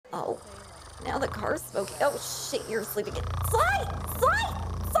Oh, now the car's smoking. Oh shit, you're asleep again. Slide!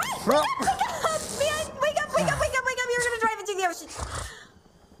 Wake up, man! Wake up! You're gonna drive into the ocean.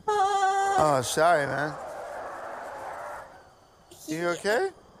 Oh, sorry, man. You okay?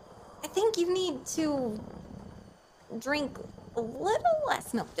 I think you need to drink a little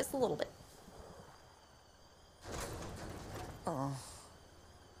less milk, just a little bit. Oh.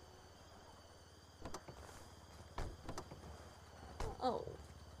 Oh.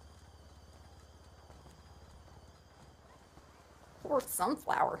 Poor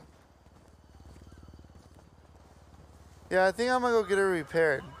sunflower. Yeah, I think I'm gonna go get it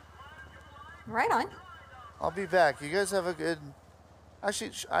repaired. Right on. I'll be back. You guys have a good...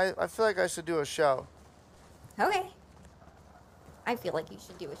 Actually, I feel like I should do a show. Okay. I feel like you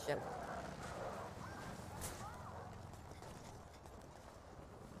should do a show.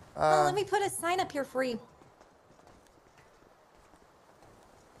 Well, let me put a sign up here for you.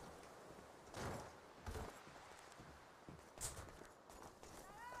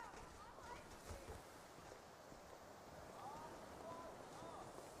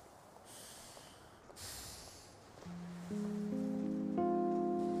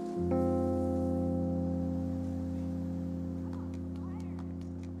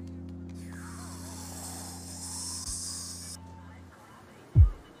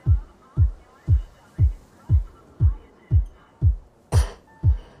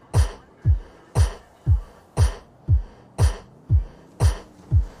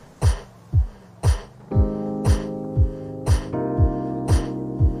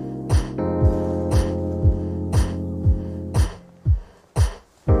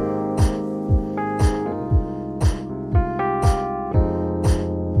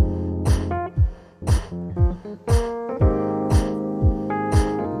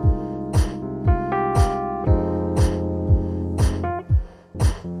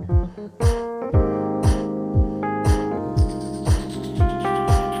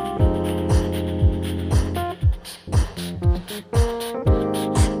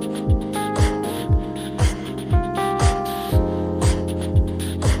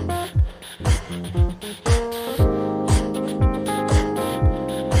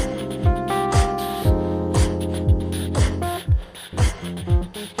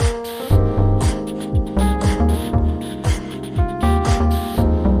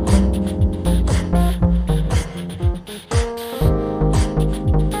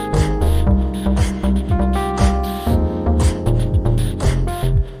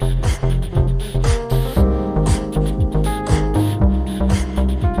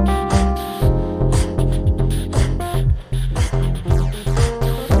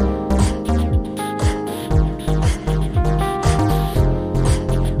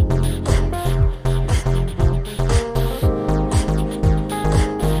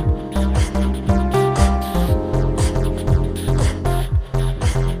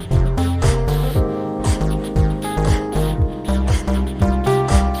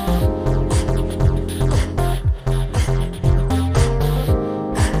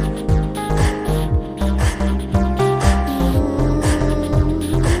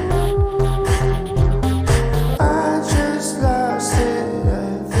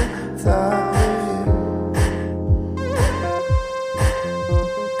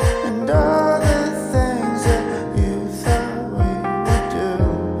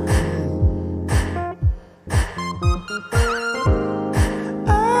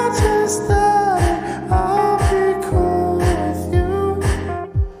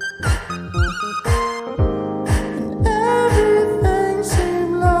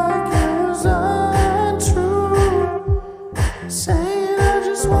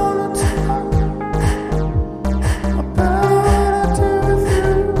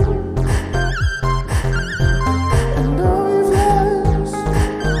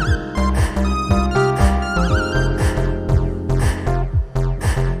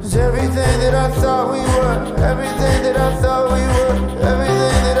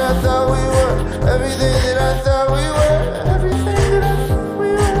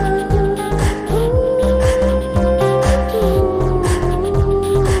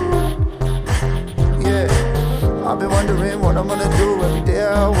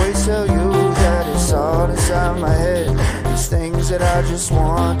 that I just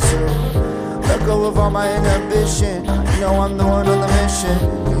want to let go of all my inhibition. You know I'm the one on the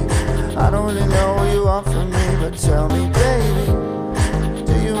mission. I don't really know what you want from me, but tell me, baby,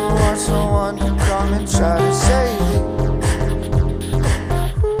 do you want someone to come and try to save me?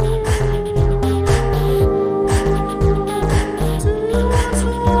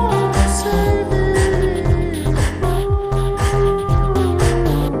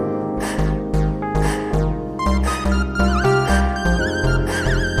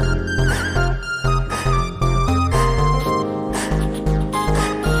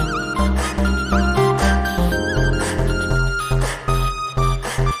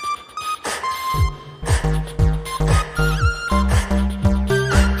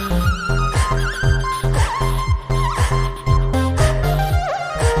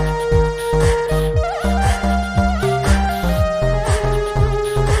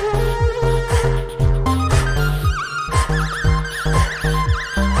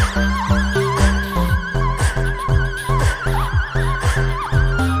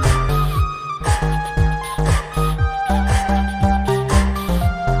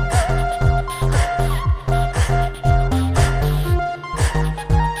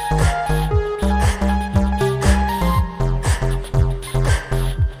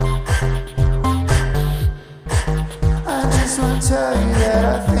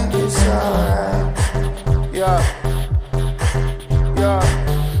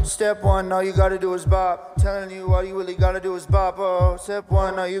 Step one, all you gotta do is bop. Telling you all you really gotta do is bop. Oh, step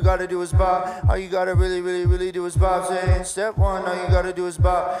one, all you gotta do is bop. All you gotta really do is bop. Saying step one, all you gotta do is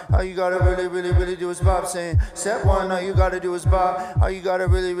bop. All you gotta really do is bop. Saying step one, all you gotta do is bop. All you gotta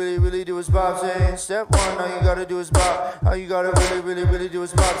really do is bop. Saying step one, all you gotta do is bop. All you gotta really do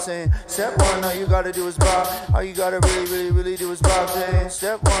is bop. Saying step one, all you gotta do is bop. All you gotta really do is bop. Saying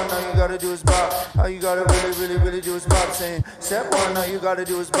step one, all you gotta do is bop. All you gotta really do is bop. Saying step one, all you gotta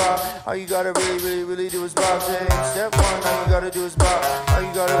do is bop. All you gotta really do is bop. Saying step one, all you gotta do is bop. All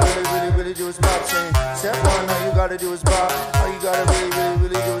you gotta really do is bop. Saying step one, all you gotta do is bop. All you gotta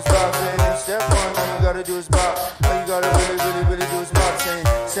really do is bop. Saying step one, all you gotta do is bop. All you gotta really do is bop.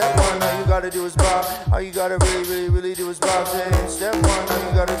 Saying step one, all you gotta do is bop. All you gotta really do is bop. Saying step one, all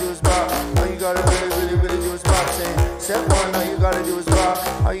you gotta do is bop. All you gotta really do is bop. Saying step one, all you gotta do is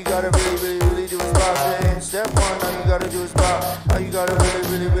bop. All you gotta really do is bop. Saying step one, all you gotta do is bop. All you gotta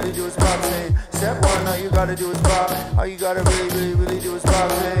really do is bop. Saying step one, all you gotta do is bop. All you gotta really do is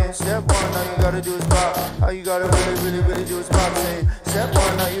bop. Saying step one, all you gotta do is bop. All you gotta really do is bop. Saying step one, all you gotta do is bop. All you gotta really do is bop. Saying step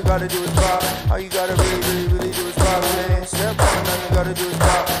one, all you gotta do is bop. All you gotta really do is bop. Saying step one, all you gotta do is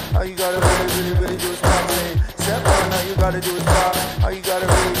bop. All you gotta really do is bop. Saying step one, all you gotta do is bop. All you gotta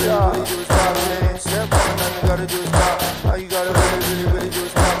really do is bop. Saying step one, all you gotta do is bop. All you gotta really do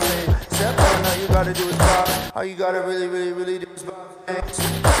is bop. All you gotta do is bop. All you gotta do, all you really gotta do, all you gotta do, all you really do.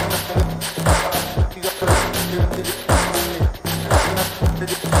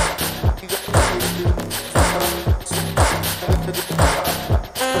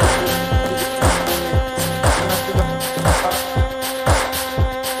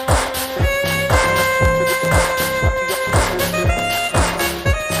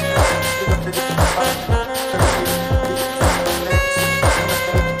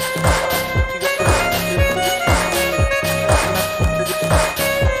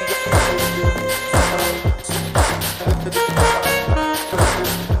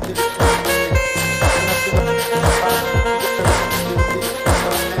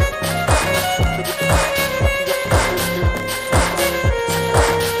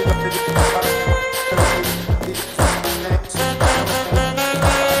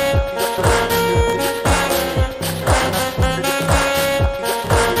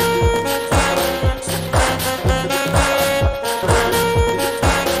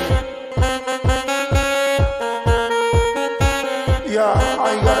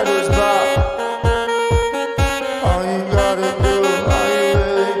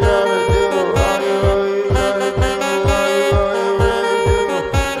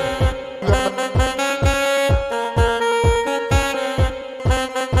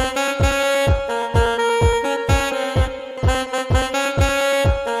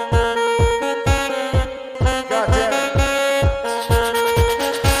 God damn it.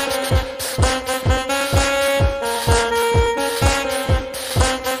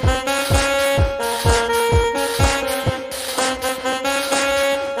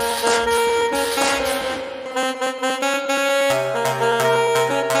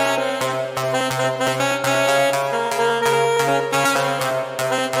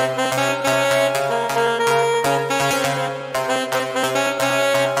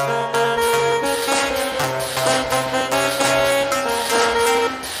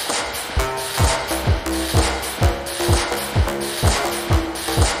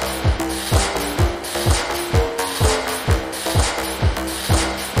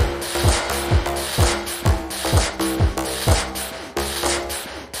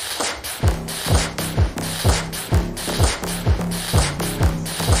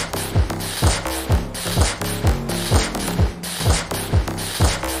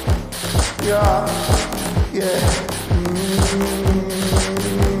 Yeah.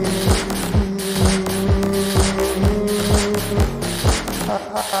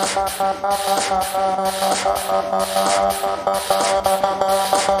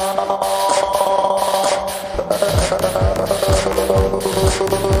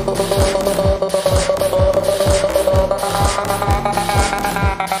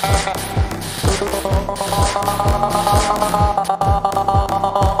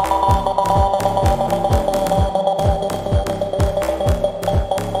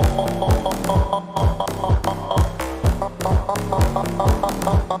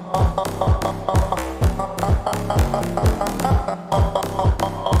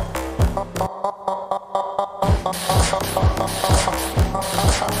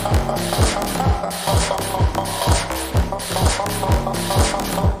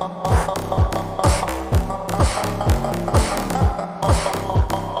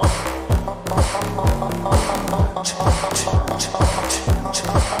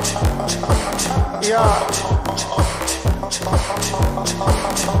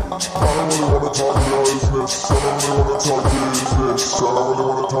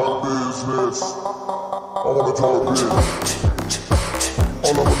 wanna talk big.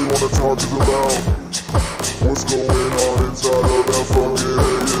 All I really wanna talk is about what's going on inside of that fucking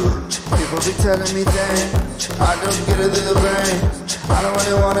head. People be telling me things, I don't get it through the brains. I don't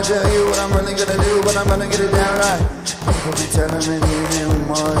really wanna tell you what I'm really gonna do, but I'm gonna get it down right. People be telling me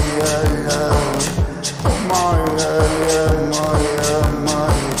more your love, more your love, more your money.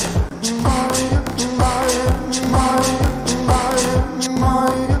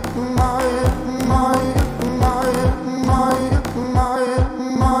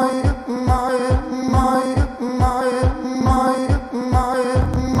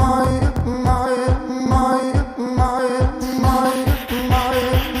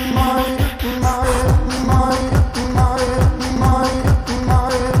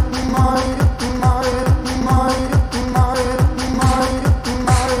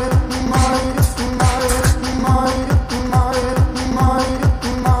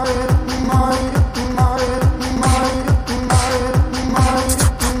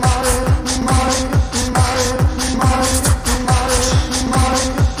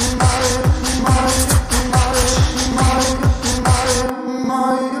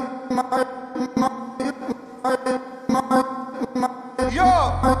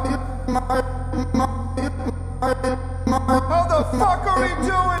 How the fuck are we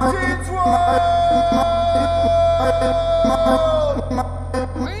doing, Dean'sWorld?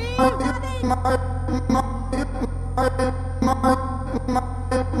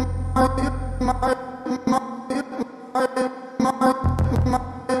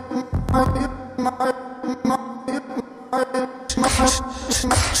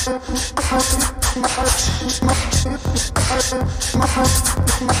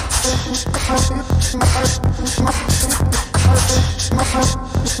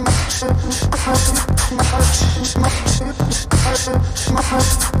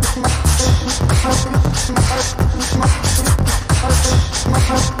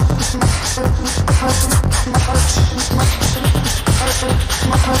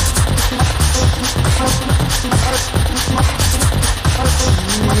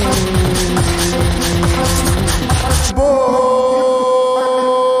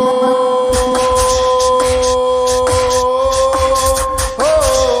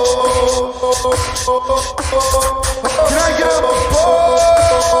 Can I get a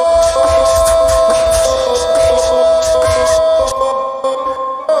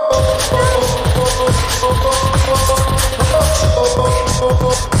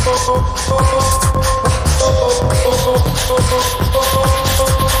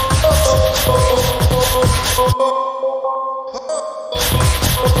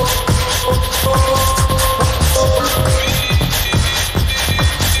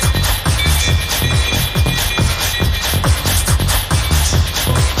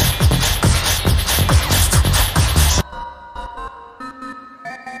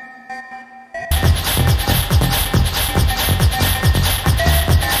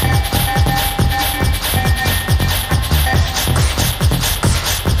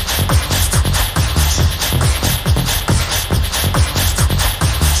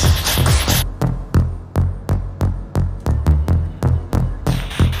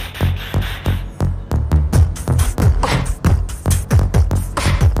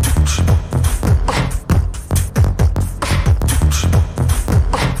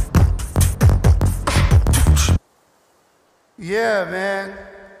Yeah, man.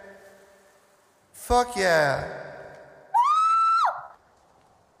 Fuck yeah.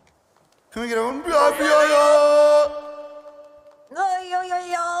 Can we get a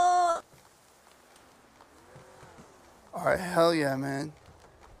Alright, hell yeah, man.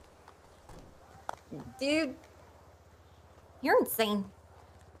 Dude, you're insane.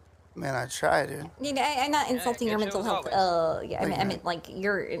 Man, I try, dude. You know, I'm not insulting your mental health. Yeah, I meant like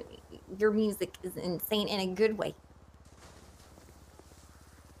your music is insane in a good way.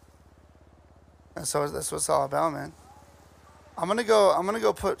 That's what it's all about, man. I'm gonna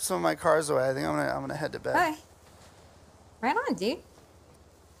go put some of my cars away. I think I'm gonna head to bed. Okay. Right on, dude.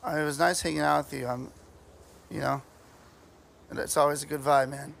 It was nice hanging out with you. You know, and it's always a good vibe,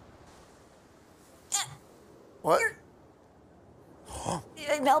 man. What?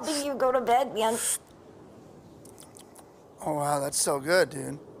 I'm helping you go to bed, man. Oh wow, that's so good,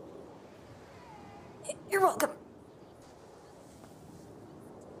 dude. You're welcome.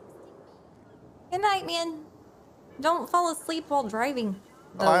 Good night, man. Don't fall asleep while driving.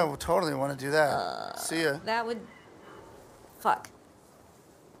 Oh, I will totally want to do that. See ya. That would... Fuck.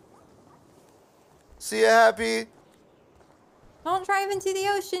 See ya, Happy. Don't drive into the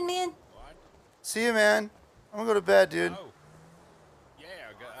ocean, man. What? See ya, man. I'm gonna go to bed, dude. Oh. Yeah,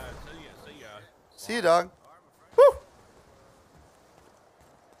 see ya. See you, dog.